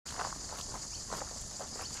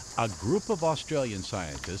A group of Australian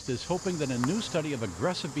scientists is hoping that a new study of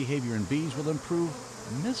aggressive behavior in bees will improve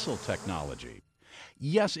missile technology.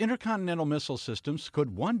 Yes, intercontinental missile systems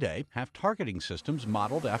could one day have targeting systems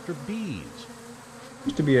modeled after bees.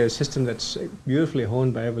 Seems to be a system that's beautifully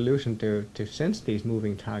honed by evolution to sense these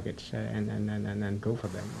moving targets and go for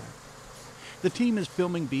them. The team is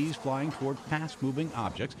filming bees flying toward fast-moving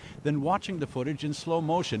objects, then watching the footage in slow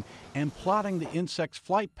motion and plotting the insects'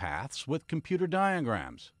 flight paths with computer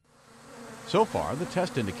diagrams. So far, the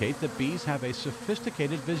tests indicate that bees have a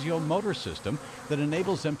sophisticated visuomotor system that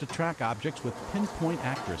enables them to track objects with pinpoint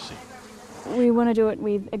accuracy. We want to do it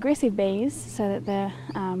with aggressive bees so that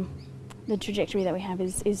the trajectory that we have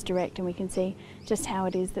is direct, and we can see just how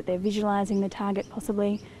it is that they're visualising the target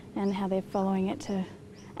possibly and how they're following it to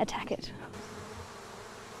attack it.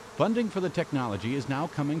 Funding for the technology is now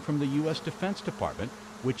coming from the U.S. Defense Department,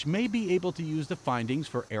 which may be able to use the findings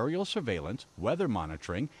for aerial surveillance, weather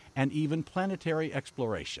monitoring, and even planetary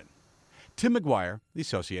exploration. Tim McGuire, The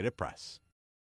Associated Press.